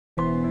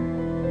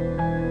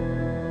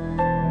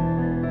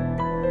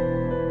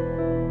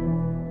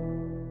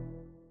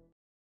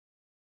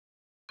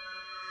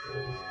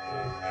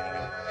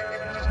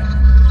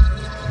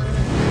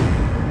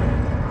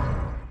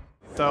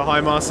Oh, hi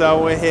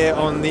Marcel, we're here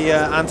on the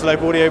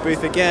Antelope Audio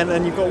booth again,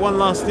 and you've got one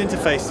last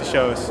interface to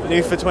show us,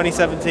 new for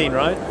 2017,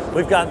 right?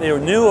 We've got the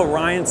new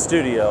Orion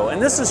Studio,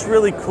 and this is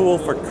really cool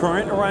for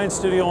current Orion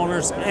Studio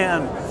owners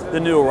and the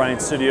new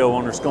Orion Studio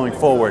owners going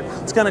forward.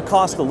 It's going to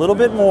cost a little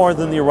bit more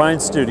than the Orion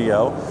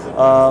Studio.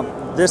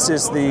 This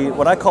is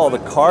what I call the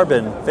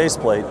carbon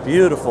faceplate.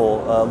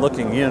 Beautiful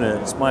looking unit.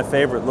 It's my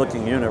favorite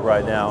looking unit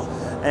right now.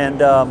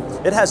 And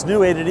it has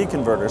new A to D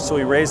converters, so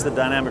we raised the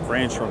dynamic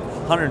range from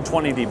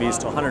 120 dBs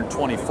to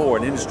 124,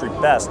 an industry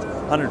best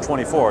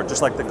 124,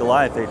 just like the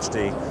Goliath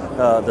HD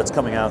that's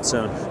coming out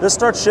soon. This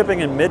starts shipping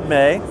in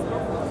mid-May,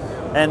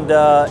 and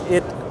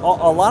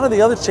a lot of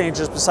the other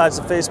changes besides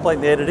the faceplate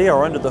and the A to D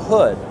are under the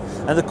hood.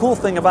 And the cool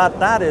thing about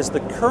that is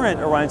the current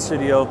Orion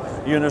Studio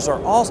users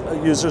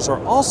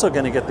are also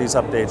going to get these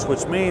updates,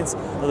 which means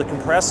that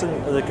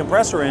the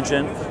compressor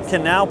engine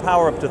can now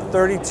power up to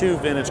 32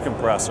 vintage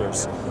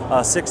compressors,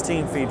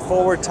 16 feet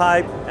forward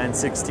type and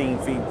 16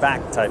 feet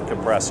back type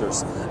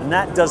compressors. And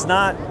that does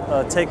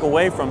not take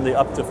away from the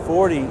up to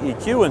 40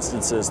 EQ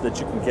instances that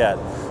you can get.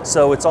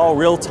 So it's all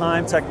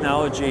real-time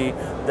technology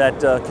that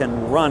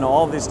can run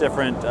all these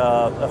different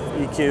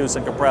EQs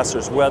and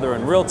compressors, whether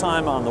in real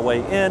time on the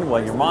way in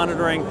while you're monitoring,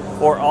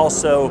 or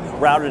also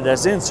routed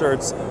as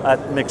inserts at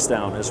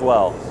mixdown as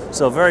well.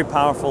 So very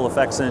powerful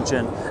effects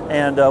engine.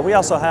 And we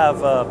also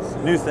have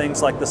new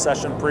things like the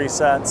session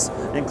presets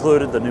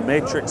included, the new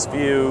matrix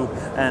view,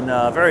 and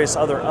various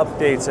other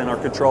updates in our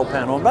control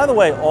panel. And by the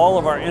way, all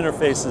of our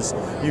interfaces,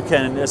 you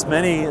can, as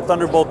many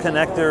Thunderbolt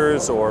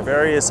connectors or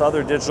various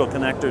other digital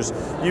connectors,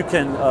 you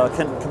can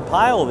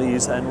compile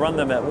these and run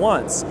them at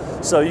once.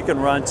 So you can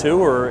run two,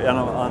 or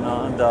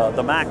on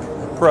the Mac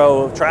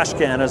Pro trash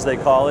can, as they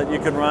call it, you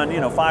can run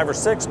 5 or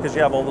 6 because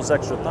you have all those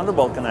extra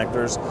Thunderbolt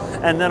connectors.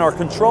 And then our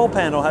control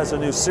panel has a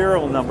new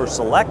serial number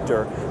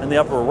selector in the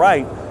upper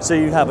right, so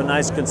you have a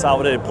nice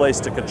consolidated place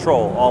to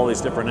control all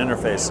these different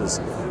interfaces.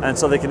 And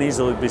so they can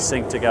easily be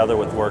synced together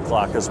with word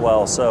clock as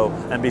well,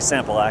 and be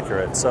sample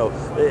accurate. So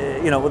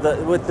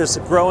with this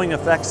growing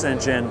effects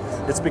engine,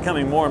 it's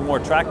becoming more and more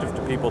attractive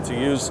to people to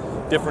use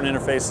different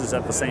interfaces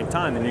at the same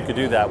time, and you could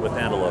do that with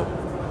Antelope.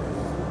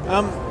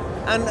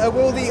 And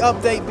will the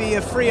update be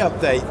a free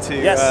update to?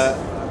 Yes.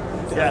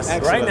 Yes.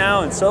 Excellent. Right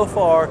now and so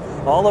far,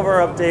 all of our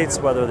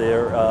updates, whether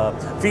they're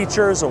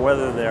features or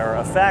whether they're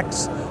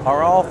effects,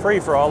 are all free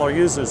for all our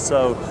users.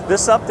 So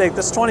this update,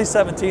 this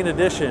 2017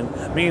 edition,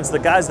 means the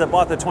guys that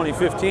bought the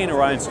 2015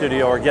 Orion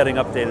Studio are getting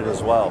updated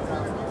as well.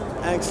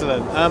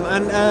 Excellent.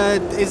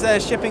 And is there a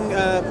shipping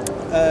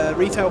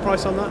retail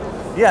price on that?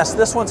 Yes,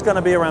 this one's going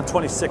to be around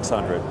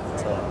 $2,600,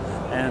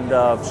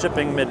 and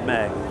shipping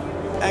mid-May.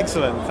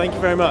 Excellent. Thank you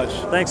very much.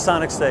 Thanks,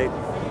 Sonicstate.